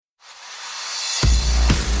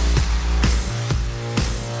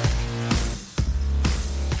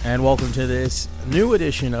And welcome to this new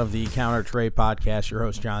edition of the Counter Trade Podcast. Your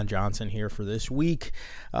host, John Johnson, here for this week.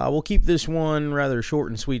 We'll keep this one rather short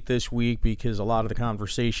and sweet this week because a lot of the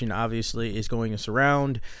conversation, obviously, is going to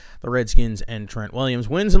surround the Redskins and Trent Williams.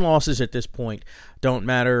 Wins and losses at this point don't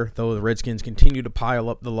matter, though the Redskins continue to pile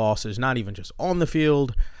up the losses, not even just on the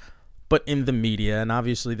field, but in the media. And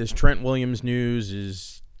obviously, this Trent Williams news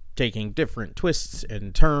is taking different twists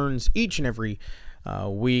and turns each and every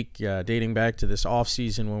week, dating back to this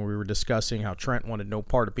offseason when we were discussing how Trent wanted no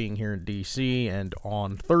part of being here in D.C. And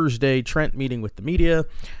on Thursday, Trent meeting with the media,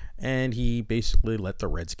 and he basically let the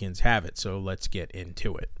Redskins have it. So let's get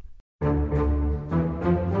into it.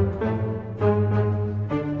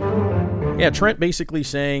 Yeah, Trent basically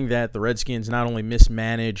saying that the Redskins not only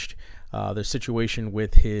mismanaged the situation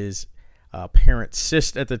with his parent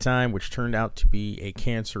cyst at the time, which turned out to be a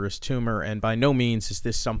cancerous tumor, and by no means is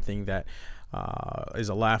this something that is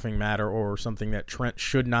a laughing matter or something that Trent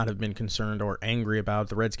should not have been concerned or angry about.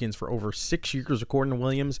 The Redskins, for over 6 years, according to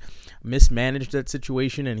Williams, mismanaged that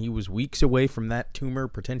situation, and he was weeks away from that tumor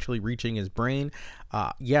potentially reaching his brain.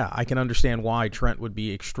 Yeah, I can understand why Trent would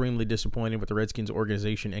be extremely disappointed with the Redskins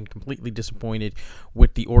organization and completely disappointed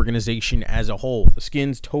with the organization as a whole. The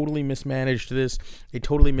Skins totally mismanaged this. They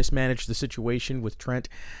totally mismanaged the situation with Trent,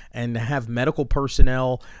 and to have medical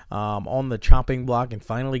personnel on the chopping block and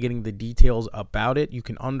finally getting the details about it, you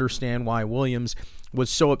can understand why Williams was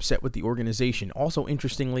so upset with the organization. Also,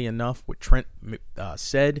 interestingly enough, what Trent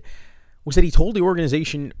said was that he told the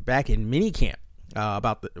organization back in minicamp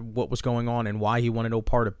about what was going on and why he wanted no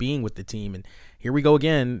part of being with the team. And here we go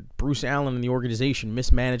again, Bruce Allen and the organization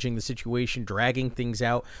mismanaging the situation, dragging things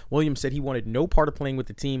out. Williams said he wanted no part of playing with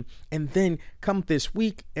the team, and then come this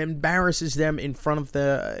week, embarrasses them in front of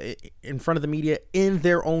the media in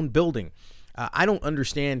their own building. I don't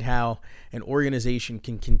understand how an organization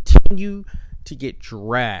can continue to get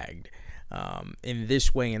dragged in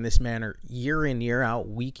this way, in this manner, year in, year out,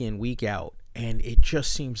 week in, week out. And it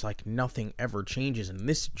just seems like nothing ever changes. And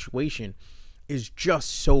this situation is just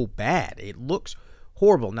so bad. It looks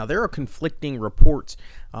horrible. Now, there are conflicting reports.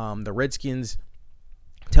 The Redskins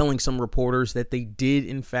telling some reporters that they did,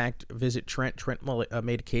 in fact, visit Trent. Trent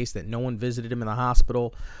made a case that no one visited him in the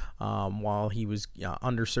hospital while he was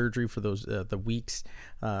under surgery for those the weeks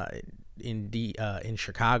in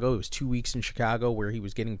Chicago. It was 2 weeks in Chicago where he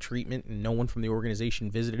was getting treatment, and no one from the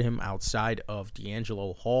organization visited him outside of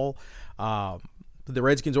D'Angelo Hall. The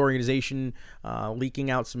Redskins organization leaking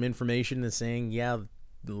out some information and saying,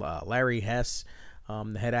 Larry Hess,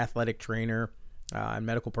 the head athletic trainer and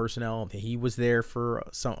medical personnel, he was there for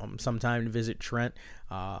some time to visit Trent.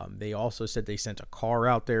 They also said they sent a car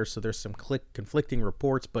out there, so there's some conflicting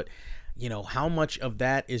reports, but how much of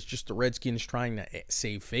that is just the Redskins trying to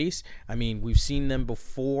save face? I mean, we've seen them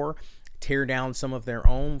before tear down some of their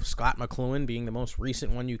own, Scott McCloughan being the most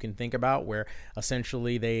recent one you can think about, where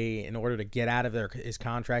essentially they, in order to get out of his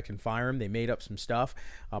contract and fire him, they made up some stuff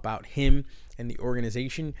about him and the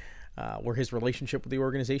organization, or his relationship with the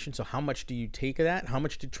organization. So how much do you take of that? How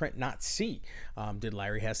much did Trent not see? Did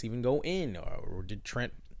Larry Hess even go in, or did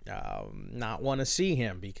Trent not want to see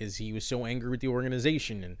him because he was so angry with the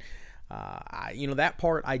organization? And that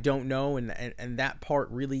part I don't know, and that part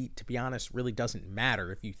really, to be honest, really doesn't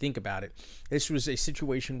matter if you think about it. This was a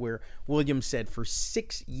situation where Williams said for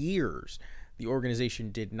 6 years the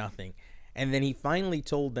organization did nothing, and then he finally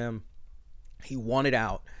told them he wanted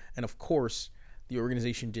out, and of course the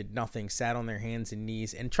organization did nothing, sat on their hands and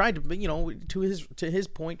knees, and tried to, to his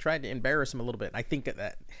point, tried to embarrass him a little bit. I think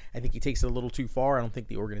he takes it a little too far. I don't think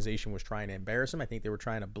the organization was trying to embarrass him. I think they were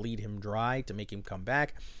trying to bleed him dry to make him come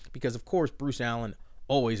back, because of course Bruce Allen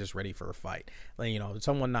always is ready for a fight.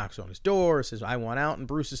 Someone knocks on his door, says, "I want out," and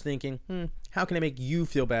Bruce is thinking, how can I make you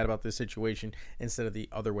feel bad about this situation instead of the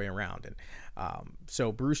other way around? And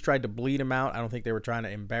so Bruce tried to bleed him out. I don't think they were trying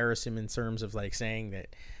to embarrass him in terms of saying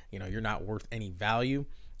that, you're not worth any value,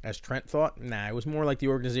 as Trent thought. Nah, it was more like the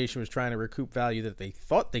organization was trying to recoup value that they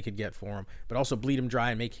thought they could get for him, but also bleed him dry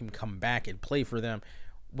and make him come back and play for them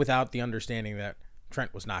without the understanding that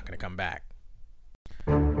Trent was not going to come back.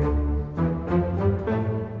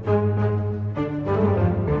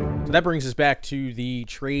 So that brings us back to the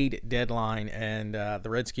trade deadline, and the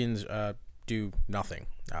Redskins do nothing.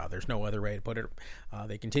 There's no other way to put it.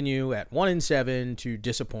 They continue at 1-7 to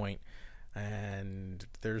disappoint. And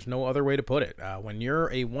there's no other way to put it. When you're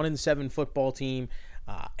a 1-7 football team,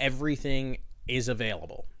 everything is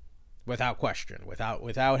available, without question,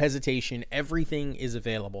 without hesitation. Everything is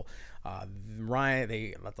available. At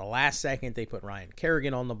the last second, they put Ryan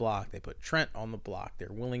Kerrigan on the block. They put Trent on the block. They're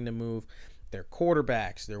willing to move their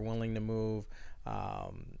quarterbacks. They're willing to move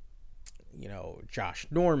Josh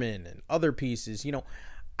Norman and other pieces.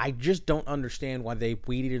 I just don't understand why they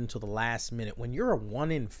waited until the last minute. When you're a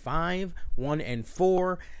 1-5,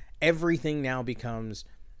 1-4, everything now becomes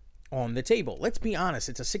on the table. Let's be honest,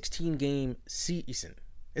 it's a 16-game season.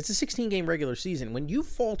 It's a 16-game regular season. When you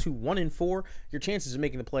fall to 1-4, your chances of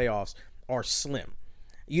making the playoffs are slim.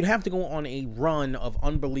 You'd have to go on a run of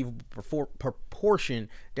unbelievable proportion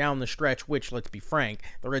down the stretch, which, let's be frank,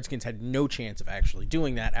 the Redskins had no chance of actually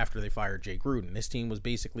doing that after they fired Jay Gruden. This team was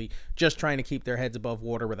basically just trying to keep their heads above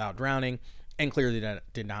water without drowning, and clearly that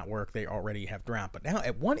did not work. They already have drowned. But now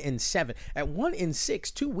at 1-7, at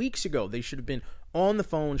 1-6, 2 weeks ago, they should have been on the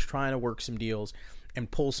phones trying to work some deals and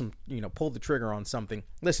pull the trigger on something.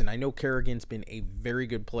 Listen, I know Kerrigan's been a very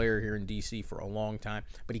good player here in DC for a long time,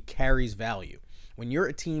 but he carries value. When you're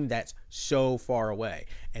a team that's so far away,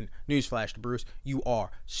 and newsflash to Bruce, you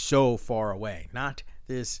are so far away. Not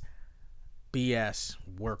this BS,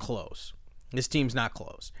 we're close. This team's not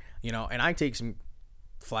close. And I take some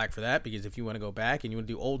flack for that, because if you want to go back and you want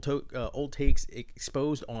to do old takes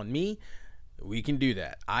exposed on me, we can do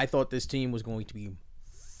that. I thought this team was going to be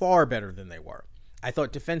far better than they were. I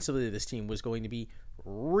thought defensively this team was going to be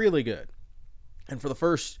really good. And for the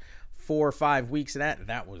first 4 or 5 weeks of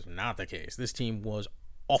that was not the case. This team was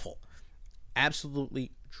awful.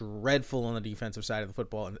 Absolutely dreadful on the defensive side of the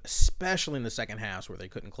football, and especially in the second half where they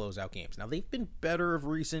couldn't close out games. Now, they've been better of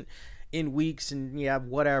recent in weeks, and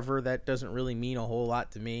whatever. That doesn't really mean a whole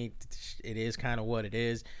lot to me. It is kind of what it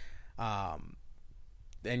is.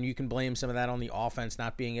 And you can blame some of that on the offense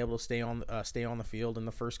not being able to stay on the field in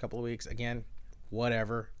the first couple of weeks. Again,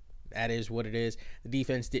 whatever. That is what it is. The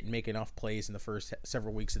defense didn't make enough plays in the first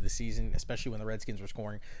several weeks of the season, especially when the Redskins were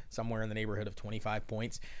scoring somewhere in the neighborhood of 25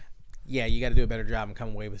 points. Yeah, you got to do a better job and come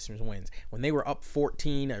away with some wins. When they were up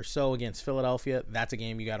 14 or so against Philadelphia, that's a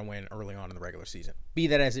game you got to win early on in the regular season. Be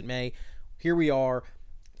that as it may, here we are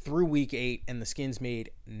through week 8, and the Skins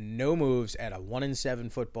made no moves at a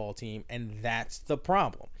 1-7 football team, and that's the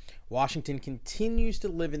problem. Washington continues to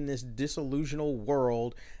live in this disillusional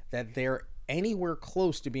world that they're anywhere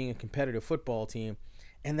close to being a competitive football team,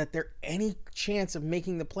 and that they're any chance of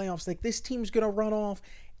making the playoffs. Like, this team's going to run off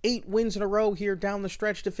 8 wins in a row here down the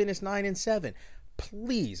stretch to finish 9-7.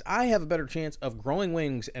 Please, I have a better chance of growing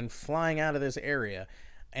wings and flying out of this area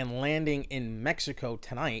and landing in Mexico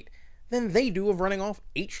tonight than they do of running off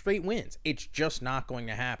 8 straight wins. It's just not going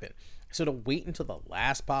to happen. So to wait until the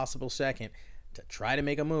last possible second to try to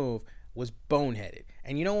make a move was boneheaded.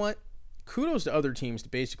 And you know what? Kudos to other teams to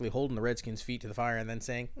basically holding the Redskins' feet to the fire and then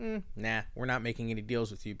saying, nah, we're not making any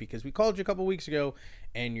deals with you because we called you a couple weeks ago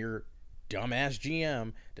and your dumbass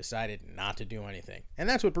GM decided not to do anything. And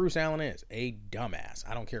that's what Bruce Allen is, a dumbass.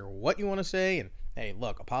 I don't care what you want to say. And hey,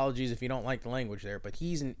 look, apologies if you don't like the language there, but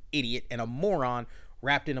he's an idiot and a moron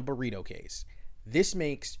wrapped in a burrito case. This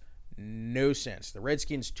makes no sense. The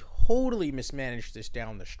Redskins totally mismanaged this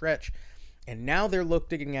down the stretch. And now they're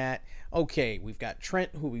looking at, okay, we've got Trent,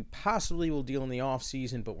 who we possibly will deal in the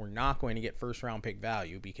offseason, but we're not going to get first-round pick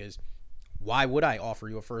value because why would I offer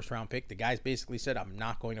you a first-round pick? The guys basically said, I'm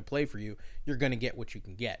not going to play for you. You're going to get what you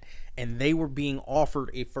can get. And they were being offered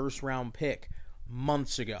a first-round pick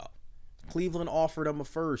months ago. Cleveland offered them a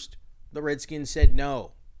first. The Redskins said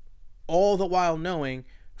no. All the while knowing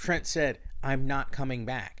Trent said, I'm not coming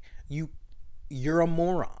back. You're a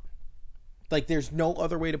moron. Like, there's no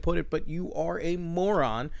other way to put it, but you are a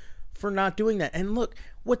moron for not doing that. And look,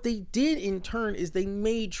 what they did in turn is they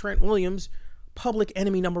made Trent Williams public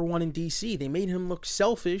enemy number 1 in DC. They made him look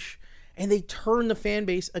selfish, and they turned the fan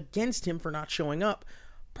base against him for not showing up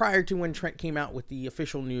prior to when Trent came out with the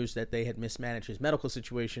official news that they had mismanaged his medical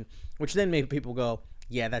situation, which then made people go,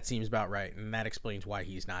 yeah, that seems about right, and that explains why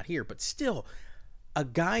he's not here. But still, a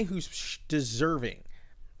guy who's deserving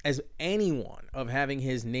as anyone of having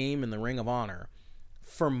his name in the Ring of Honor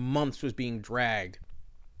for months was being dragged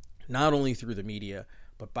not only through the media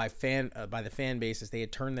but by the fan base as they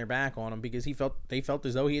had turned their back on him because they felt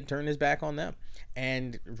as though he had turned his back on them.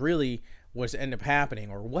 And really what's ended up happening,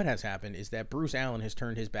 or what has happened, is that Bruce Allen has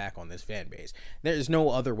turned his back on this fan base. There's no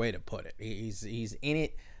other way to put it. He's in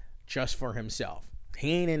it just for himself.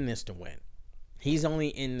 He ain't in this to win. He's only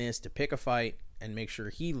in this to pick a fight and make sure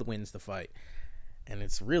he wins the fight. And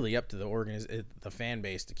it's really up to the fan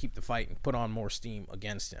base to keep the fight and put on more steam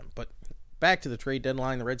against him. But back to the trade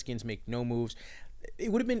deadline, the Redskins make no moves.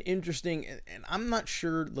 It would have been interesting, and I'm not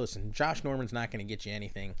sure. Listen, Josh Norman's not going to get you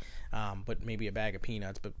anything, but maybe a bag of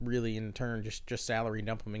peanuts. But really, in turn, just salary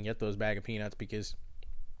dump him and get those bag of peanuts because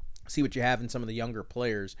see what you have in some of the younger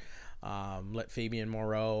players. Let Fabian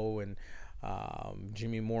Moreau and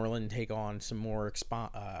Jimmy Moreland take on some more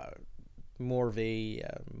more of a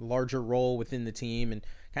larger role within the team and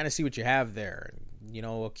kind of see what you have there.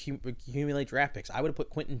 Accumulate draft picks. I would have put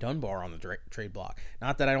Quentin Dunbar on the trade block.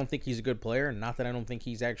 Not that I don't think he's a good player, and not that I don't think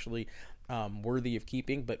he's actually worthy of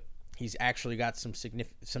keeping, but he's actually got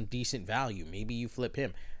some decent value. Maybe you flip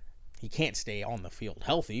him. He can't stay on the field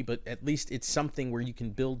healthy, but at least it's something where you can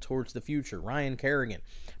build towards the future. Ryan Kerrigan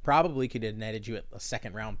probably could have netted you a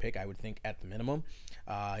second-round pick, I would think, at the minimum.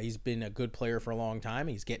 He's been a good player for a long time.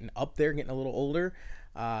 He's getting up there, getting a little older.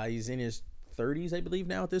 He's in his 30s, I believe,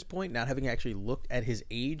 now at this point, not having actually looked at his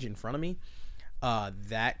age in front of me.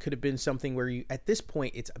 That could have been something where at this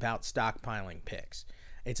point, it's about stockpiling picks.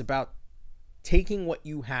 It's about taking what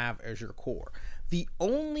you have as your core. The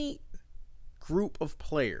only group of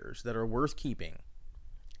players that are worth keeping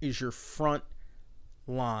is your front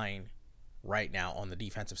line right now on the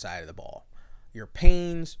defensive side of the ball. Your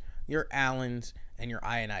Paynes, your Allens, and your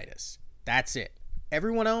Ioannidis. That's it.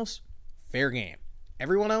 Everyone else, fair game.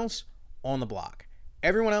 Everyone else, on the block.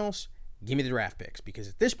 Everyone else, give me the draft picks, because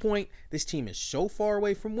at this point, this team is so far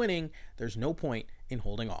away from winning, there's no point in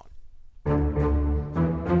holding on.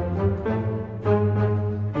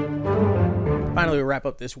 Finally, we'll wrap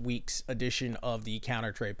up this week's edition of the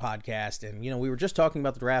Counter Trade Podcast. And, we were just talking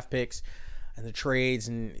about the draft picks and the trades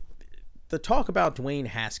and the talk about Dwayne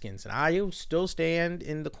Haskins. And I still stand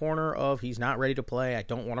in the corner of he's not ready to play. I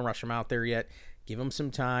don't want to rush him out there yet. Give him some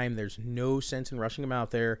time. There's no sense in rushing him out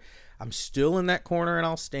there. I'm still in that corner, and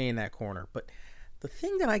I'll stay in that corner. But the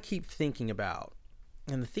thing that I keep thinking about,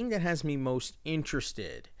 and the thing that has me most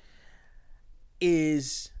interested,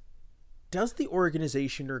 is, does the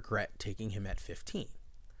organization regret taking him at 15?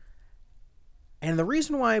 And the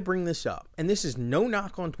reason why I bring this up, and this is no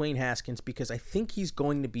knock on Dwayne Haskins, because I think he's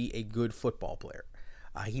going to be a good football player.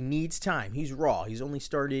 He needs time. He's raw. He's only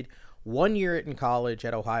started 1 year in college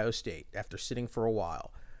at Ohio State after sitting for a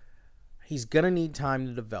while. He's going to need time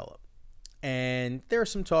to develop. And there's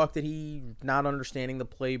some talk that he's not understanding the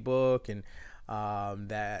playbook and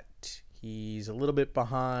that he's a little bit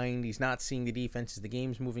behind. He's not seeing the defenses. The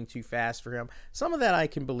game's moving too fast for him. Some of that I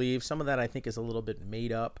can believe. Some of that I think is a little bit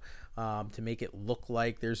made up to make it look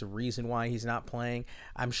like there's a reason why he's not playing.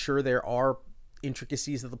 I'm sure there are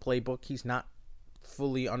intricacies of the playbook he's not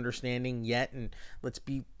fully understanding yet. And let's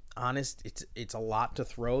be honest, it's a lot to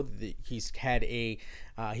throw. He's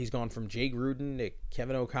gone from Jay Gruden to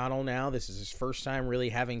Kevin O'Connell now. This is his first time really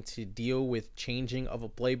having to deal with changing of a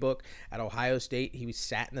playbook. At Ohio State, he was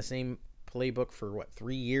sat in the same playbook for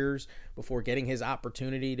 3 years before getting his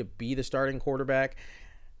opportunity to be the starting quarterback.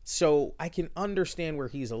 So I can understand where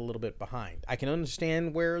he's a little bit behind. I can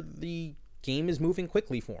understand where the game is moving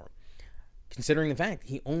quickly for him, considering the fact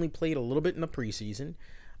he only played a little bit in the preseason.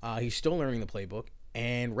 He's still learning the playbook,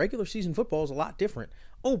 and regular season football is a lot different.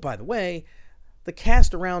 Oh, by the way, the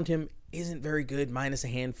cast around him isn't very good, minus a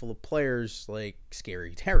handful of players like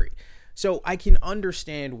Scary Terry. So I can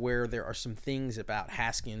understand where there are some things about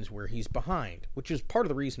Haskins where he's behind, which is part of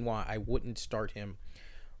the reason why I wouldn't start him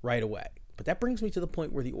right away. But that brings me to the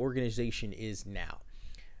point where the organization is now.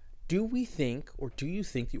 Do we think, or do you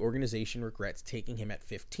think the organization regrets taking him at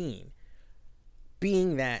 15?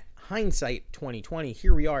 Being that hindsight 2020,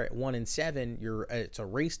 here we are at 1-7. It's a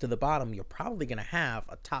race to the bottom. You're probably going to have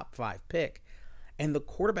a top 5 pick, and the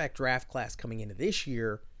quarterback draft class coming into this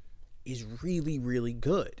year is really, really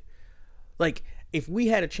good. Like, if we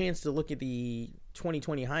had a chance to look at the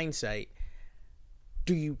 2020 hindsight,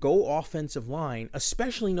 do you go offensive line,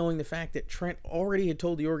 especially knowing the fact that Trent already had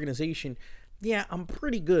told the organization, yeah, I'm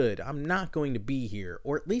pretty good. I'm not going to be here.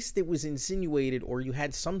 Or at least it was insinuated, or you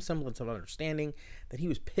had some semblance of understanding that he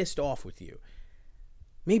was pissed off with you.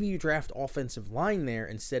 Maybe you draft offensive line there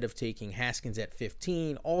instead of taking Haskins at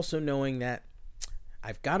 15, also knowing that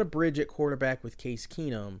I've got a bridge at quarterback with Case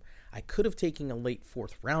Keenum. I could have taken a late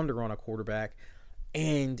 4th rounder on a quarterback.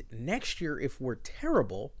 And next year, if we're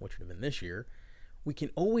terrible, which would have been this year, we can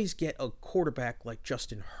always get a quarterback like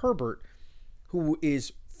Justin Herbert, who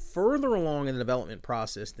is further along in the development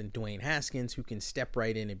process than Dwayne Haskins, who can step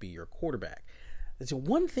right in and be your quarterback. So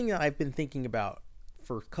one thing that I've been thinking about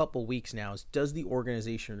for a couple weeks now is, does the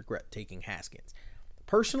organization regret taking Haskins?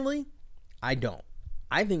 Personally, I don't.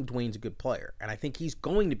 I think Dwayne's a good player, and I think he's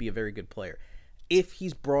going to be a very good player if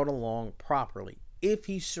he's brought along properly, if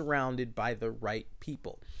he's surrounded by the right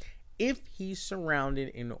people, if he's surrounded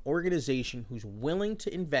in an organization who's willing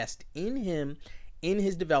to invest in him, in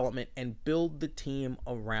his development, and build the team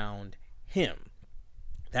around him.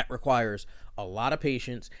 That requires a lot of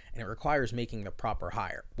patience, and it requires making the proper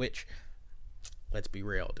hire, which, let's be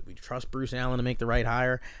real, do we trust Bruce Allen to make the right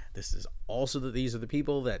hire? This is also these are the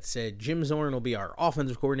people that said Jim Zorn will be our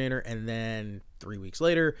offensive coordinator, and then 3 weeks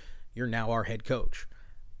later, you're now our head coach.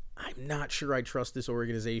 I'm not sure I trust this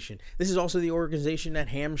organization. This is also the organization that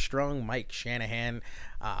hamstrung Mike Shanahan,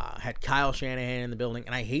 had Kyle Shanahan in the building.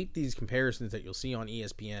 And I hate these comparisons that you'll see on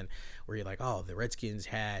ESPN where you're like, oh, the Redskins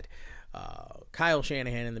had Kyle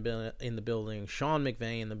Shanahan in the building, Sean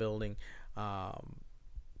McVay in the building,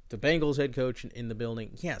 the Bengals head coach in the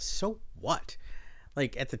building. Yeah, so what?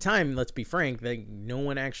 Like, at the time, let's be frank, no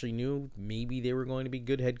one actually knew maybe they were going to be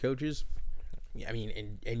good head coaches. I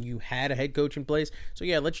mean, and you had a head coach in place. So,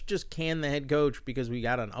 yeah, let's just can the head coach because we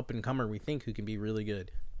got an up-and-comer we think who can be really good.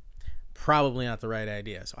 Probably not the right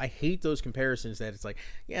idea. So I hate those comparisons that it's like,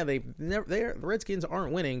 yeah, the Redskins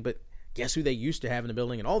aren't winning, but guess who they used to have in the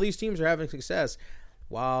building? And all these teams are having success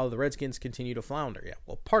while the Redskins continue to flounder. Yeah,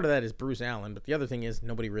 well, part of that is Bruce Allen, but the other thing is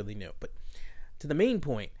nobody really knew. But to the main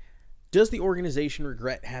point, does the organization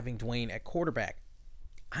regret having Dwayne at quarterback?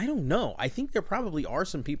 I don't know. I think there probably are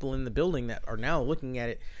some people in the building that are now looking at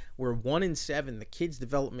it where 1-7, the kid's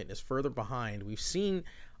development is further behind. We've seen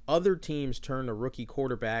other teams turn to rookie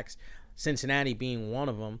quarterbacks, Cincinnati being one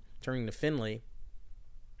of them, turning to Finley.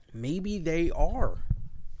 Maybe they are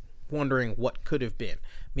wondering what could have been.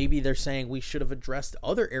 Maybe they're saying we should have addressed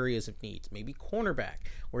other areas of needs, maybe cornerback,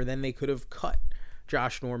 where then they could have cut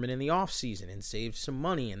Josh Norman in the offseason and saved some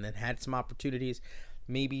money and then had some opportunities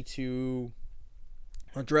maybe to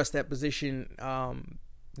address that position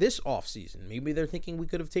this offseason. Maybe they're thinking we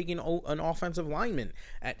could have taken an offensive lineman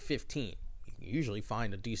at 15. You can usually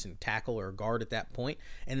find a decent tackle or a guard at that point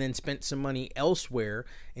and then spent some money elsewhere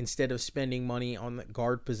instead of spending money on the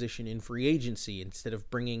guard position in free agency, instead of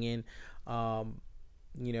bringing in,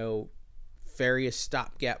 various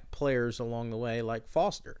stopgap players along the way like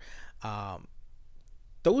Foster.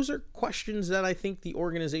 Those are questions that I think the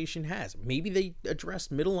organization has. Maybe they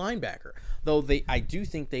addressed middle linebacker, though I do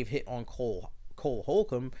think they've hit on Cole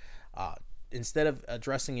Holcomb instead of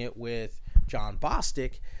addressing it with John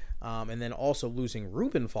Bostic and then also losing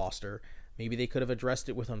Reuben Foster. Maybe they could have addressed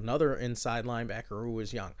it with another inside linebacker who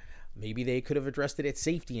was young. Maybe they could have addressed it at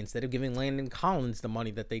safety instead of giving Landon Collins the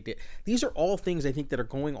money that they did. These are all things I think that are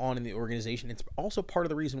going on in the organization. It's also part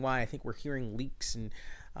of the reason why I think we're hearing leaks and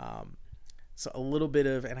so a little bit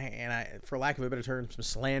of, and I, for lack of a better term, some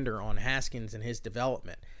slander on Haskins and his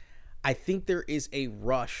development. I think there is a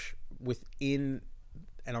rush within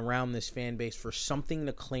and around this fan base for something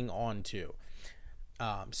to cling on to,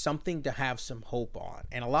 something to have some hope on.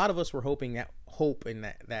 And a lot of us were hoping that hope and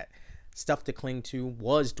that stuff to cling to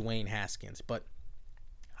was Dwayne Haskins. But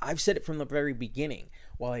I've said it from the very beginning.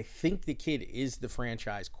 While I think the kid is the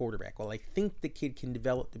franchise quarterback, while I think the kid can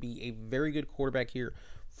develop to be a very good quarterback here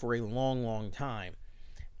for a long, long time,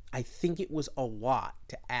 I think it was a lot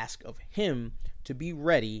to ask of him to be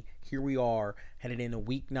ready. Here we are headed into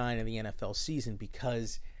week 9 of the NFL season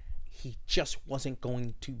because he just wasn't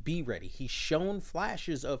going to be ready. He's shown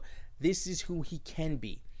flashes of this is who he can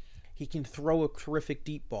be. He can throw a terrific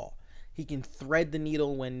deep ball. He can thread the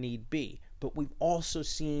needle when need be. But we've also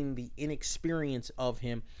seen the inexperience of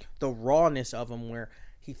him, the rawness of him where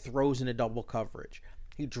he throws into double coverage.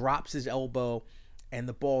 He drops his elbow and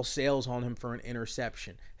the ball sails on him for an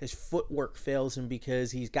interception. His footwork fails him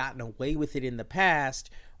because he's gotten away with it in the past,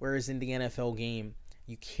 whereas in the NFL game,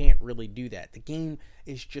 you can't really do that. The game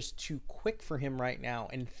is just too quick for him right now,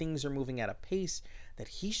 and things are moving at a pace that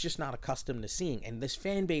he's just not accustomed to seeing. And this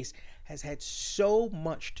fan base has had so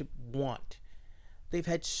much to want. They've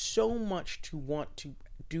had so much to want to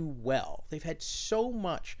do well. They've had so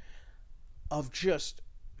much of just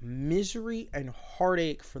misery and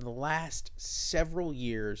heartache for the last several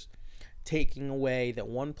years, taking away that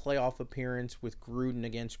one playoff appearance with Gruden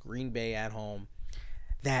against Green Bay at home,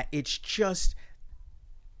 that it's just,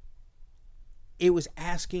 it was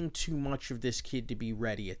asking too much of this kid to be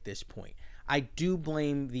ready at this point. I do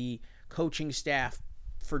blame the coaching staff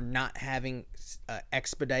for not having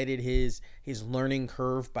expedited his learning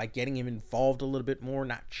curve by getting him involved a little bit more,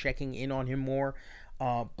 not checking in on him more.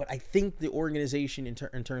 But I think the organization, in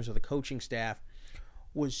terms of the coaching staff,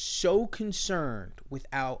 was so concerned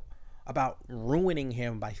about ruining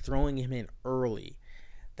him by throwing him in early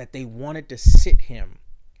that they wanted to sit him.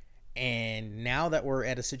 And now that we're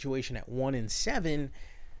at a situation at 1-7,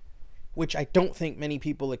 which I don't think many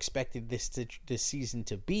people expected this season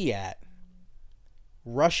to be at,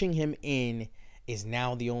 rushing him in is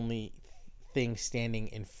now the only thing standing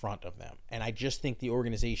in front of them. And I just think the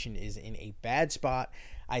organization is in a bad spot.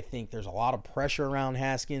 I think there's a lot of pressure around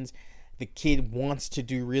Haskins. The kid wants to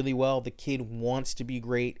do really well. The kid wants to be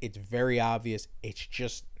great. It's very obvious. It's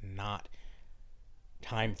just not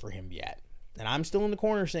time for him yet. And I'm still in the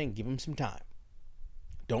corner saying, give him some time.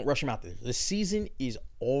 Don't rush him out there. The season is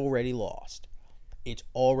already lost. It's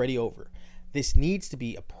already over. This needs to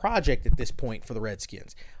be a project at this point for the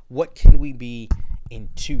Redskins. What can we be in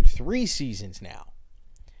 2-3 seasons now?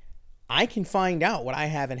 I can find out what I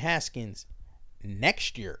have in Haskins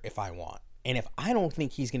next year if I want. And if I don't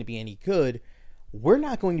think he's going to be any good, we're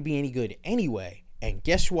not going to be any good anyway. And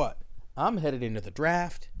guess what? I'm headed into the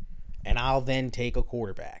draft, and I'll then take a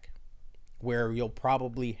quarterback where you'll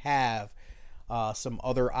probably have some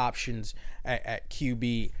other options at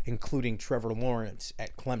QB, including Trevor Lawrence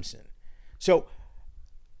at Clemson. So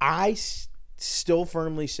I still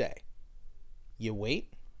firmly say, you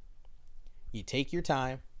wait, you take your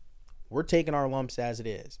time. We're taking our lumps as it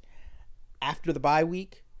is. After the bye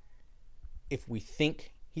week, if we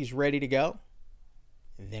think he's ready to go,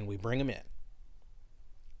 then we bring him in.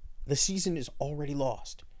 The season is already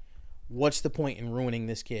lost. What's the point in ruining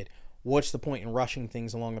this kid? What's the point in rushing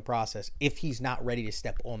things along the process if he's not ready to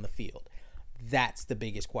step on the field? That's the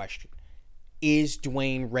biggest question. Is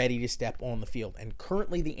Dwayne ready to step on the field? And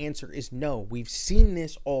currently the answer is no. We've seen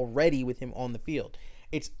this already with him on the field.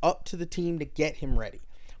 It's up to the team to get him ready.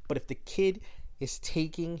 But if the kid is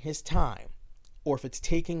taking his time, or if it's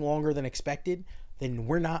taking longer than expected, then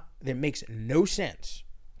it makes no sense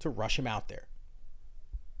to rush him out there.